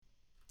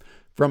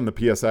From the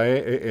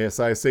PSI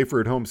ASI Safer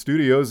at Home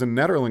studios in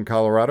Nederland,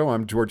 Colorado,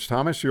 I'm George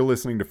Thomas. You're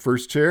listening to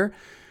First Chair.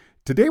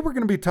 Today we're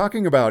going to be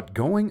talking about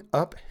going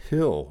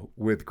uphill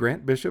with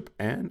Grant Bishop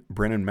and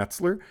Brennan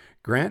Metzler.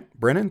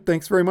 Brennan,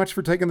 thanks very much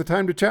for taking the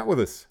time to chat with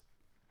us.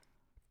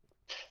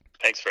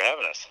 Thanks for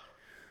having us.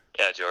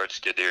 Yeah,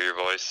 George, good to hear your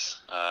voice,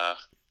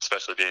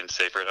 especially being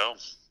safer at home.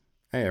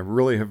 Hey, I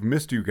really have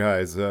missed you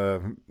guys,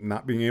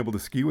 not being able to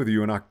ski with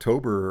you in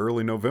October or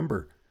early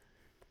November.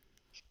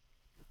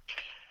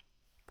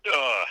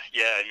 Oh,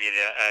 yeah, I mean,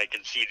 I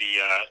can see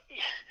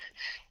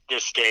the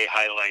Biscay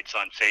highlights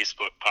on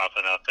Facebook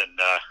popping up,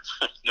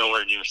 and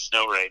nowhere near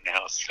snow right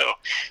now, so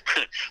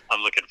I'm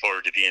looking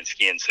forward to being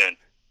skiing soon.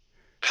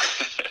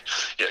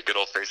 Yeah, good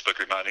old Facebook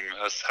reminding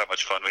us how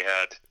much fun we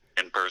had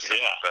in person,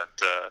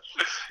 but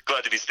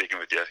glad to be speaking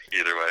with you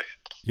either way.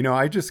 You know,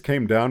 I just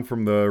came down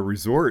from the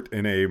resort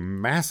in a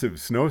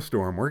massive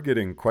snowstorm. We're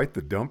getting quite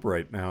the dump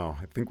right now.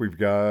 I think we've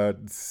got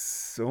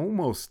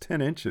almost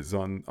 10 inches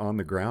on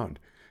the ground,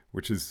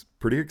 which is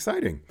pretty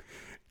exciting.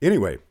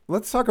 Anyway,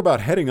 let's talk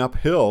about heading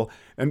uphill.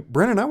 And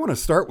Brennan, I want to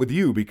start with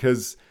you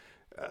because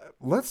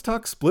let's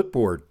talk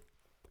splitboard.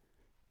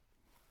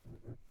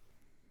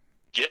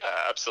 Yeah,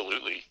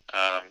 absolutely.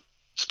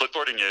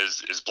 Splitboarding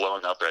is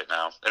blowing up right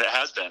now, and it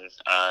has been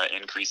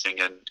increasing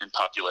in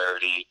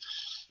popularity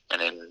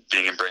and in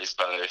being embraced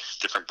by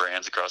different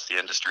brands across the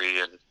industry.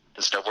 And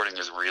snowboarding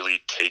has really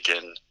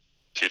taken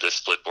to the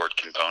splitboard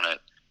component,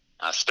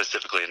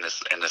 specifically in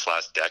this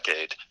last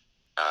decade.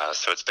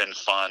 So it's been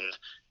fun.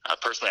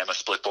 Personally, I'm a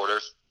splitboarder.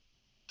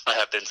 I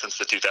have been since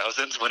the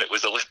 2000s when it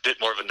was a little bit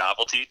more of a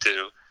novelty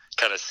to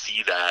kind of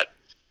see that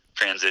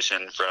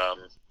transition from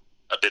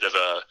a bit of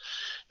a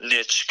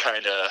niche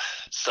kind of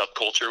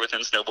subculture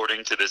within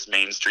snowboarding to this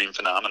mainstream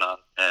phenomenon.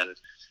 And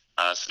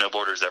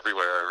snowboarders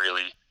everywhere are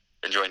really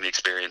enjoying the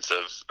experience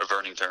of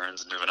earning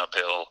turns and moving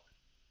uphill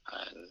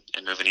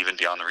and moving even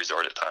beyond the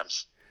resort at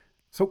times.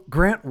 So,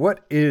 Grant,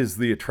 what is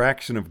the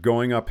attraction of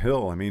going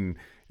uphill? I mean,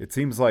 it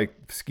seems like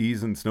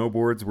skis and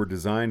snowboards were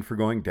designed for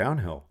going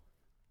downhill.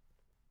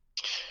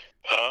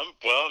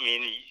 Well, I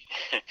mean,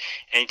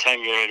 anytime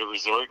you're at a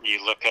resort and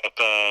you look up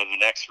the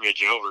next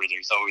ridge over,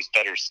 there's always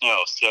better snow.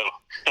 So,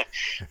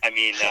 I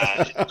mean,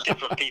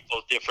 different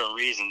people, different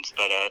reasons,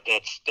 but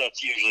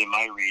that's usually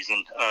my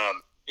reason.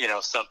 You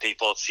know, some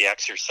people it's the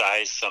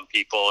exercise. Some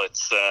people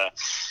it's,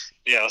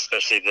 you know,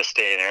 especially this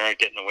day and era,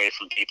 getting away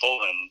from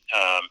people.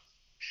 And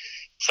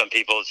some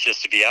people it's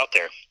just to be out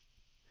there.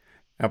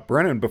 Now,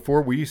 Brennan,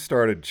 before we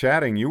started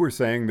chatting, you were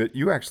saying that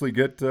you actually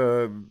get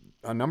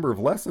a number of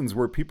lessons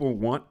where people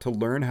want to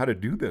learn how to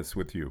do this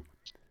with you.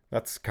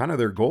 That's kind of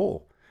their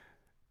goal.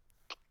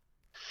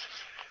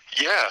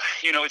 Yeah,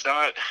 you know, it's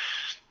not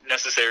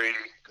necessarily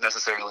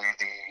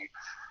the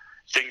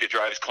thing that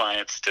drives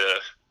clients to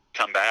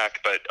come back,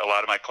 but a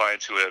lot of my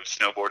clients who have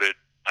snowboarded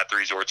at the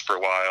resorts for a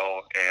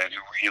while and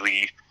who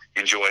really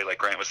enjoy, like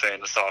Grant was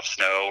saying, the soft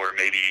snow or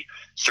maybe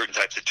certain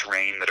types of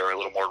terrain that are a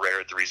little more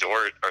rare at the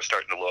resort are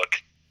starting to look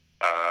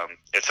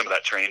at some of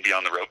that terrain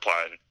beyond the rope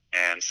line.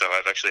 And so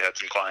I've actually had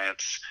some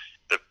clients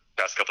the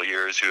past couple of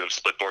years who have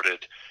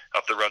splitboarded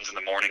up the runs in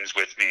the mornings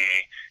with me,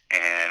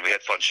 and we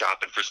had fun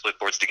shopping for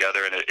splitboards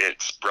together, and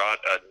it's brought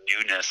a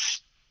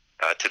newness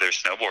to their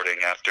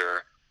snowboarding after,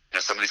 you know,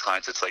 some of these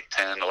clients, it's like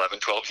 10, 11,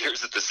 12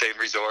 years at the same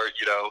resort.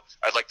 You know,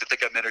 I'd like to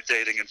think I'm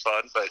entertaining and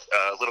fun, but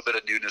a little bit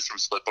of newness from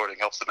splitboarding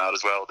helps them out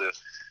as well to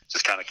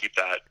just kind of keep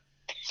that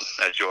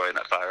joy and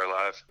that fire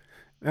alive.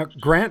 Now,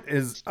 Grant,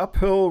 is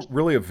uphill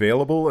really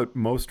available at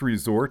most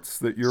resorts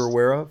that you're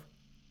aware of?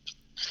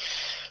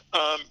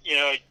 You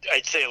know,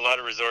 I'd say a lot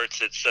of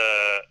resorts, it's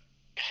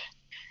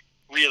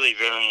really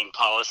varying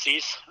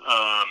policies.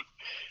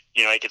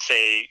 You know, I could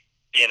say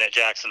being at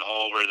Jackson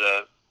Hole, we're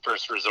the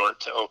first resort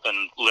to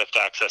open lift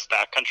access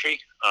backcountry.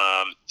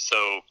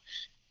 So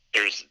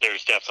there's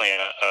definitely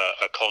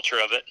a culture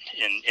of it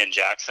in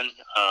Jackson.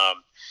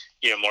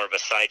 You know, more of a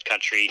side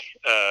country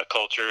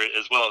culture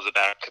as well as a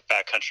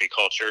backcountry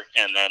culture.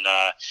 And then,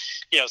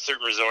 you know,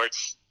 certain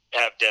resorts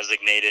have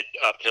designated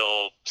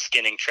uphill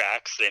skinning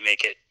tracks. They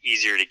make it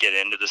easier to get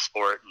into the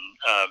sport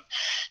and,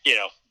 you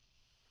know,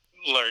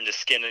 learn to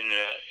skin in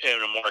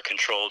a more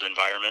controlled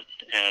environment.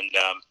 And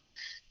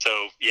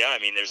so, yeah, I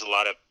mean, there's a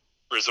lot of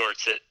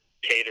resorts that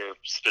cater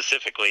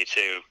specifically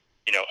to,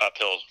 you know,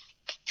 uphill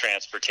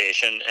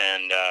transportation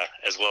and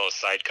as well as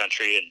side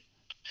country and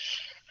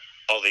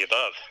all the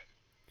above.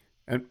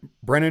 And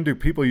Brennan, do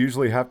people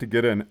usually have to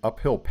get an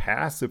uphill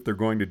pass if they're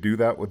going to do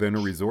that within a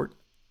resort?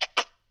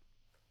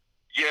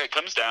 Yeah, it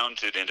comes down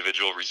to the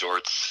individual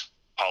resorts'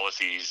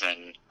 policies,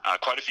 and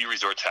quite a few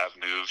resorts have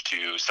moved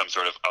to some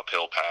sort of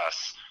uphill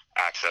pass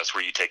access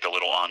where you take a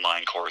little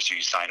online course or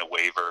you sign a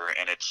waiver,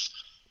 and it's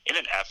in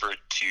an effort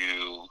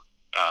to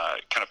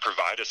kind of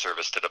provide a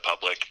service to the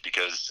public,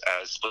 because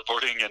as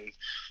splitboarding and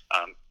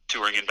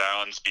touring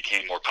inbounds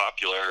became more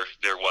popular,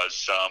 there was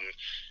some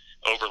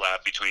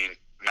overlap between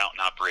mountain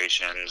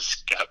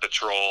operations,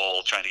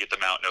 patrol, trying to get the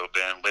mountain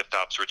open, lift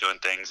ops were doing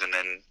things, and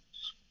then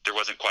there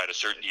wasn't quite a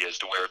certainty as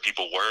to where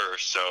people were.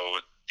 So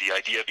the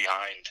idea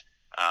behind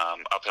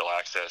uphill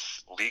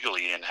access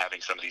legally and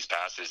having some of these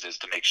passes is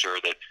to make sure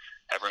that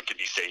everyone can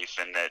be safe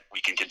and that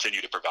we can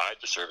continue to provide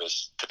the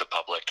service to the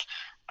public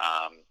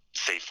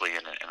safely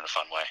and in a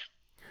fun way.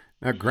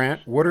 Now,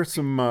 Grant, what are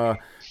some,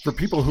 for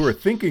people who are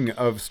thinking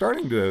of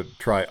starting to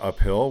try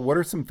uphill, what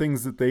are some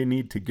things that they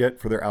need to get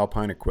for their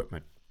alpine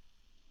equipment?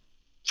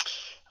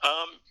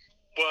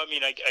 Well, I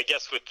mean, I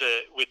guess with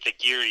the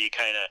gear, you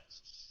kind of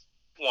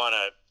want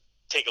to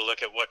take a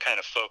look at what kind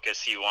of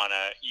focus you want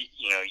to,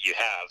 you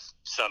have.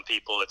 Some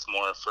people, it's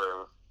more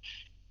for,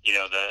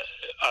 the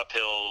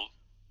uphill,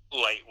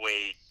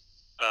 lightweight,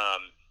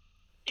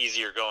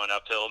 easier going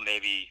uphill,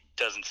 maybe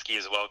doesn't ski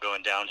as well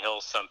going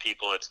downhill. Some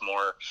people, it's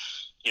more,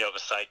 of a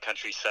side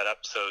country setup.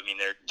 So, I mean,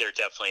 there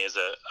definitely is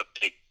a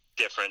big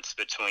difference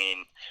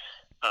between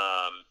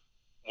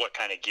what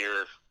kind of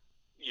gear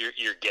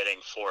you're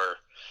getting for,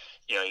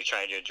 you're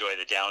trying to enjoy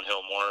the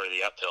downhill more or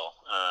the uphill.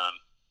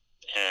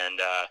 And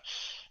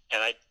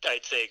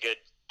I'd say a good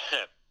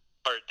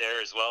part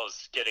there as well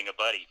is getting a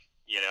buddy.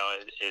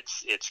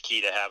 It's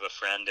key to have a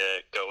friend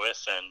to go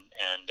with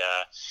and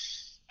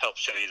help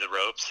show you the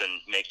ropes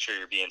and make sure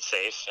you're being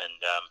safe and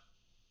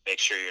make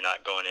sure you're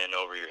not going in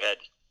over your head.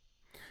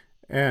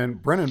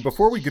 And Brennan,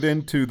 before we get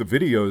into the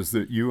videos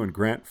that you and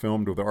Grant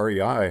filmed with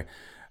REI,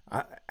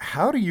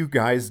 how do you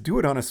guys do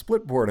it on a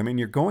split board? I mean,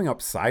 you're going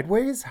up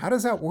sideways? How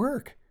does that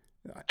work?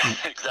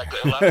 Exactly.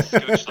 A lot of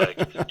scooch leg.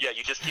 Yeah,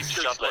 you just keep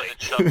shuffling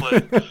and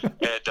shuffling,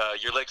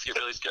 and your legs get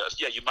really stiff.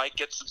 Yeah, you might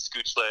get some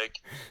scooch leg.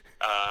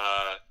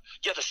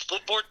 Yeah, the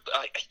split board,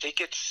 I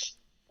think it's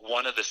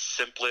one of the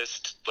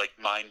simplest,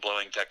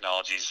 mind-blowing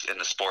technologies in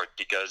the sport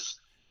because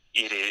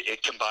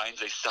it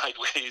combines a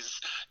sideways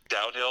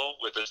downhill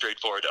with a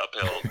straightforward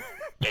uphill.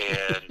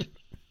 And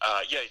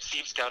it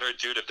seems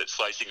counterintuitive that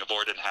slicing a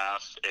board in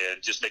half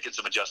and just making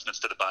some adjustments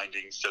to the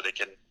bindings so they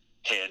can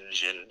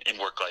hinge and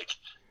work like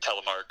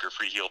telemark or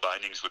free heel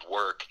bindings would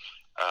work.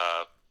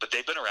 But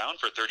they've been around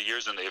for 30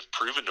 years and they've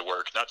proven to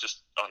work, not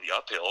just on the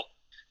uphill,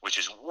 which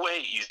is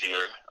way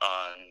easier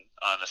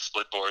on a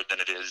split board than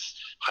it is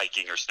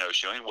hiking or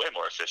snowshoeing, way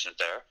more efficient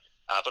there,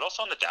 but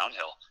also on the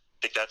downhill.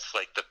 I think that's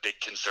the big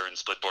concern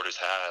split boarders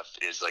have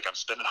is I'm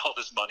spending all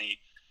this money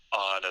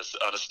on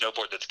a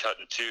snowboard that's cut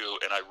in two,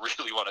 and I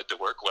really want it to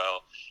work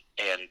well,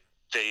 and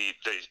they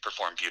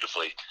perform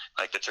beautifully.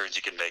 The turns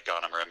you can make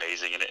on them are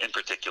amazing, and in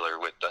particular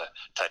with the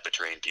type of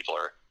terrain people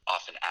are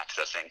often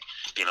accessing,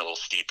 being a little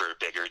steeper,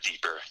 bigger,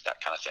 deeper, that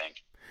kind of thing.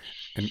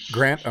 And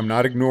Grant, I'm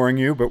not ignoring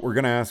you, but we're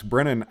going to ask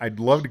Brennan. I'd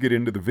love to get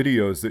into the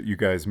videos that you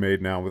guys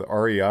made now with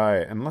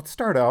REI, and let's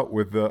start out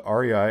with the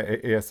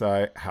REI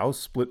ASI How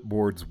Split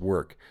Boards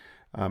Work.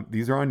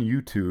 These are on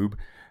YouTube.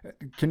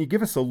 Can you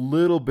give us a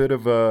little bit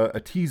of a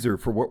teaser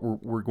for what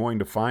we're going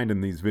to find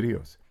in these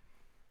videos?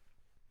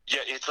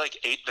 Yeah, it's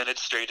 8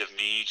 minutes straight of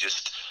me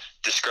just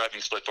describing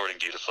splitboarding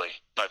beautifully.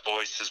 My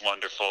voice is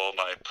wonderful.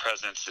 My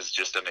presence is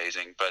just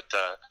amazing. But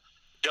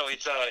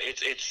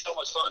it's so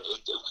much fun.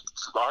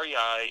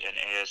 REI and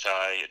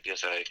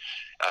ASI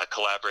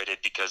collaborated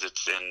because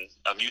it's in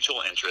a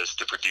mutual interest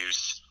to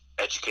produce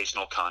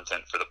educational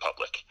content for the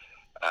public.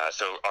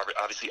 So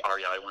obviously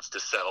REI wants to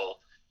sell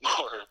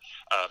more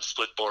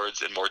split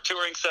boards and more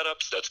touring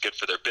setups. That's good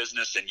for their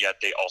business, and yet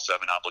they also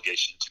have an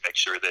obligation to make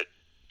sure that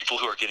people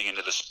who are getting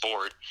into the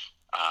sport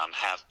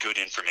have good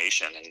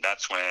information, and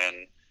that's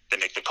when they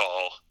make the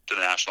call to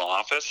the national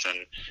office,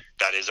 and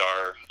that is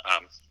our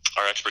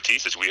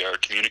expertise. Is we are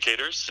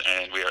communicators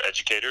and we are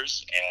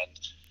educators,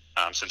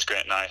 and since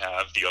Grant and I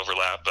have the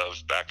overlap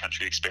of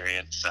backcountry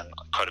experience and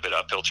quite a bit of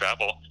uphill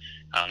travel,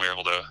 we were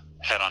able to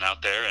head on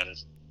out there and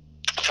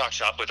talk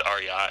shop with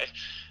REI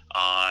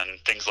on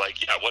things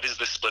like, what is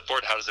this split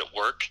board? How does it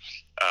work?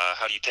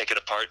 How do you take it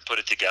apart and put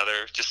it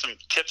together? Just some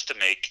tips to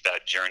make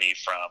that journey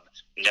from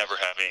never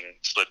having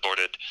split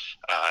boarded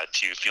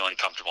to feeling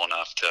comfortable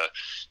enough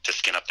to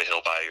skin up the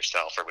hill by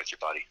yourself or with your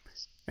buddy.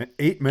 And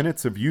 8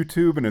 minutes of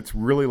YouTube, and it's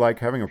really like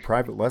having a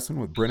private lesson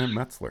with Brennan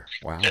Metzler.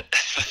 Wow.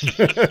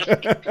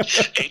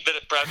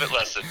 8-minute private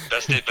lesson.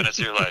 Best 8 minutes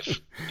of your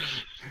life.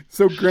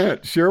 So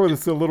Grant, share with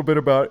us a little bit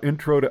about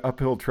Intro to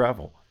Uphill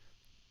Travel.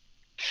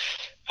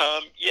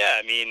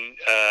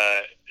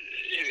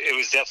 It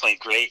was definitely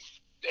great.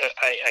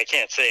 I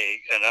can't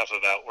say enough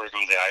about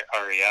working with the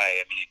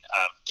REI.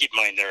 Keep in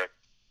mind they're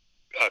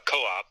a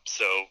co-op,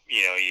 so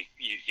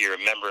you're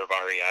a member of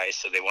REI,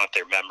 so they want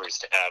their members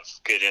to have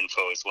good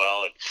info as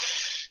well. And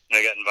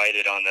I got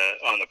invited on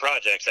the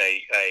project.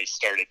 I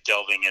started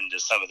delving into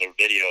some of their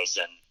videos,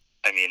 and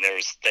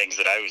there's things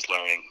that I was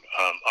learning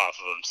off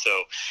of them.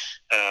 So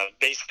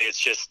basically, it's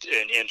just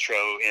an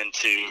intro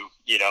into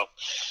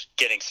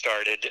getting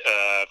started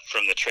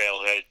from the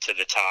trailhead to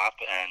the top,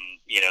 and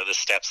the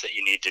steps that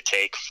you need to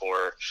take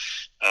for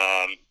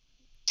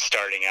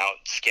starting out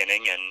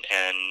skinning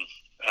and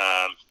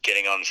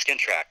getting on the skin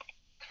track.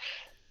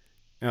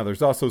 Now,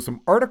 there's also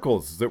some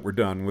articles that were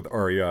done with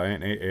REI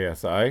and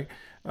ASI.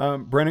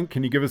 Brennan,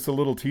 can you give us a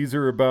little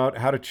teaser about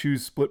how to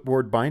choose split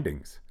board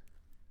bindings?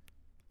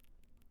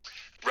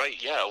 Right,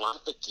 yeah. A lot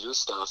of the gear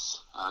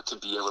stuff can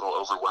be a little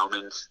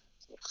overwhelming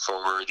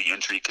for the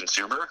entry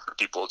consumer, or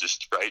people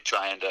just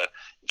trying to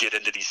get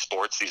into these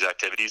sports, these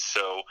activities.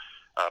 So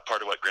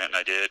part of what Grant and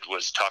I did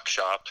was talk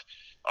shop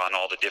on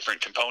all the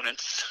different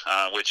components,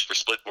 which for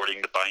split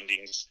boarding, the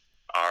bindings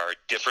are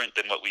different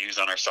than what we use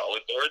on our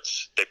solid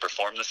boards. They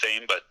perform the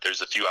same, but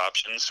there's a few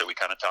options. So we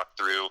kind of talked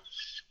through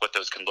what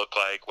those can look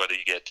like, whether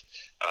you get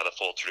the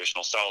full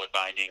traditional solid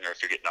binding or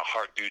if you're getting a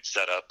hard boot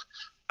setup,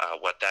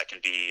 what that can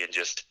be, and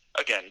just,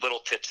 again, little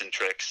tips and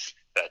tricks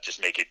that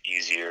just make it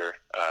easier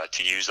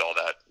to use all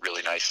that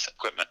really nice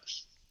equipment.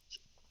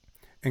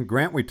 And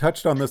Grant, we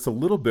touched on this a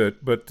little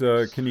bit, but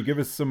can you give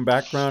us some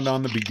background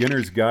on the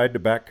beginner's guide to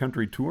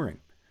backcountry touring?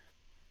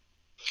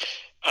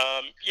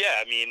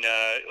 Yeah, I mean,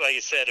 like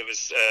you said, it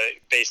was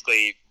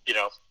basically,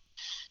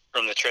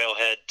 from the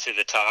trailhead to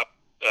the top,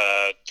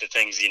 the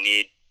things you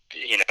need,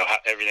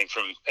 everything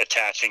from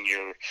attaching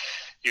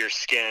your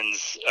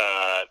skins,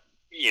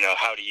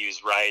 how to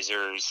use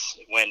risers,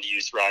 when to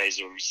use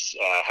risers,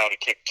 how to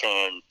kick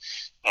turn,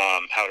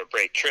 how to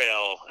break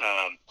trail.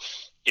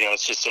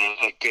 It's just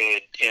a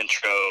good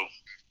intro,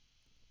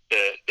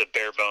 the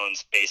bare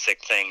bones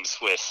basic things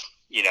with,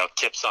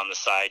 tips on the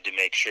side to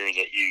make sure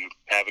that you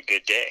have a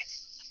good day.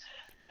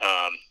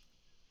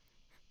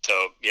 So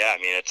yeah,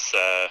 I mean, it's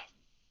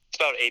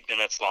about 8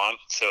 minutes long.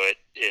 So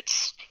it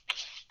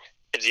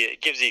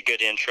gives you a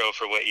good intro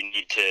for what you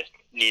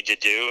need to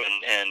do.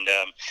 And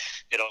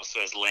it also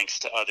has links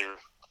to other,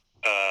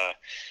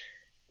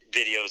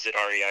 videos that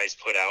REI's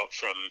put out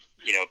from,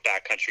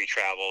 backcountry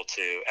travel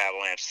to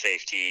avalanche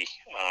safety,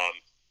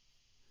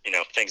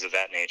 things of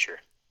that nature.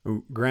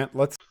 Ooh, Grant,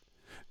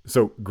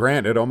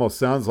 it almost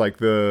sounds like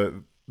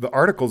the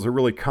articles are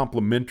really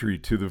complementary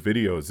to the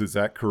videos. Is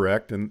that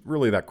correct? And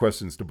really that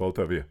question's to both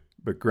of you.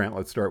 But Grant,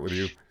 let's start with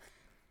you.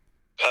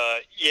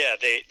 Yeah,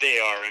 they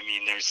are. I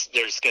mean,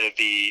 there's going to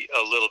be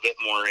a little bit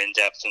more in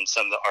depth in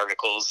some of the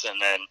articles,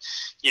 and then,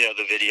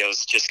 the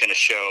video's just going to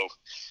show,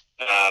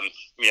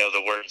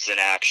 the words in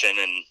action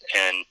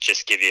and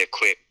just give you a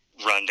quick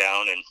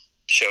rundown and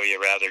show you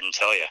rather than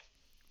tell you.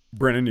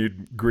 Brennan, you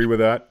agree with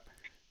that?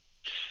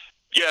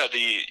 Yeah,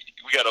 we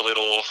got a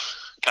little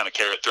kind of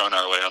carrot thrown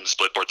our way on the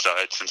split board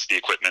side, since the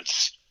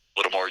equipment's a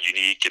little more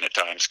unique and at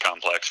times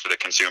complex for the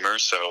consumer.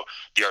 So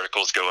the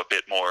articles go a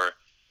bit more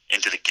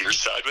into the gear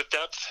side with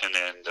depth, and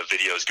then the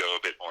videos go a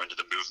bit more into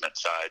the movement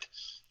side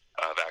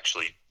of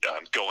actually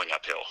going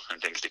uphill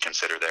and things to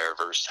consider there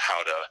versus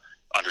how to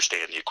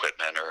understand the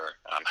equipment or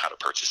how to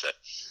purchase it.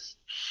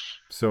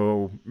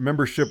 So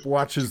membership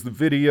watches the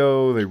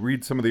video, they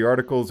read some of the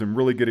articles and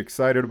really get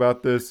excited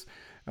about this.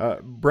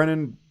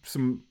 Brennan,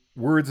 some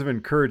words of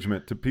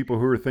encouragement to people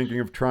who are thinking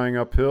of trying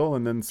uphill,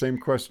 and then same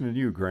question to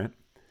you, Grant.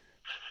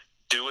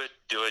 Do it.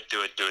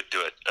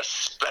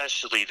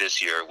 Especially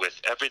this year with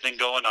everything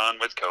going on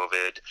with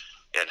COVID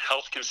and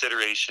health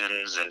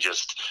considerations and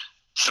just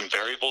some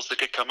variables that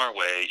could come our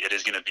way. It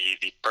is going to be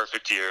the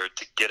perfect year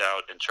to get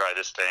out and try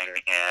this thing.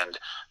 And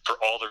for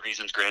all the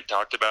reasons Grant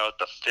talked about,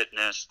 the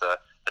fitness, the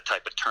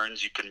type of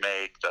turns you can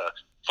make, the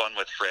fun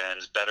with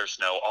friends, better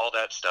snow, all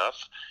that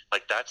stuff,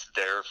 like that's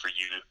there for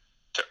you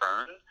to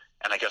earn.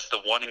 And I guess the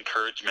one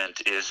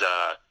encouragement is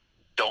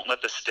don't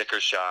let the sticker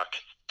shock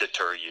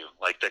deter you.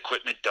 Like, the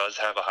equipment does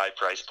have a high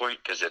price point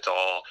because it's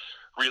all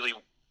really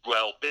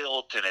well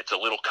built and it's a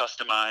little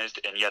customized,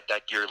 and yet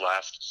that gear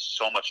lasts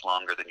so much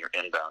longer than your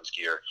inbounds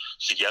gear.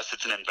 So yes,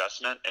 it's an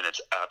investment, and it's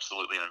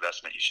absolutely an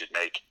investment you should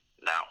make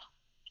now.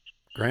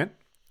 Grant?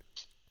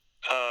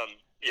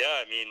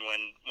 Yeah, I mean,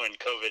 when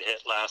COVID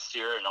hit last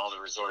year and all the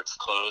resorts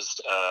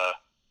closed,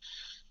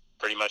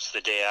 pretty much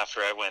the day after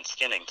I went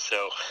skinning.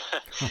 So,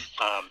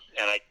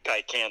 and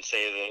I can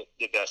say that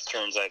the best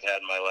turns I've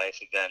had in my life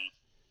have been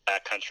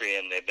backcountry,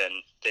 and they've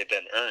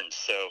been earned.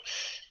 So,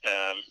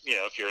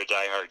 if you're a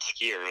diehard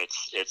skier,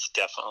 it's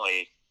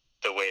definitely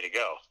the way to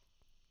go.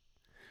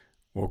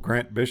 Well,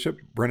 Grant Bishop,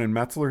 Brennan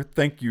Metzler,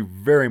 thank you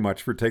very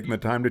much for taking the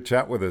time to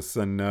chat with us,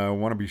 and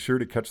want to be sure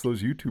to catch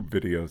those YouTube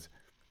videos.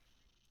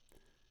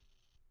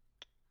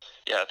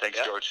 Yeah, thanks,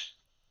 George.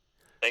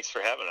 Thanks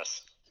for having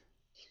us.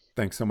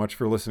 Thanks so much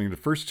for listening to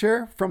First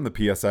Chair from the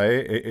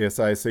PSIA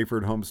ASI Safer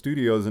at Home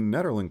Studios in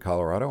Nederland,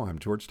 Colorado. I'm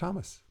George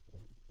Thomas.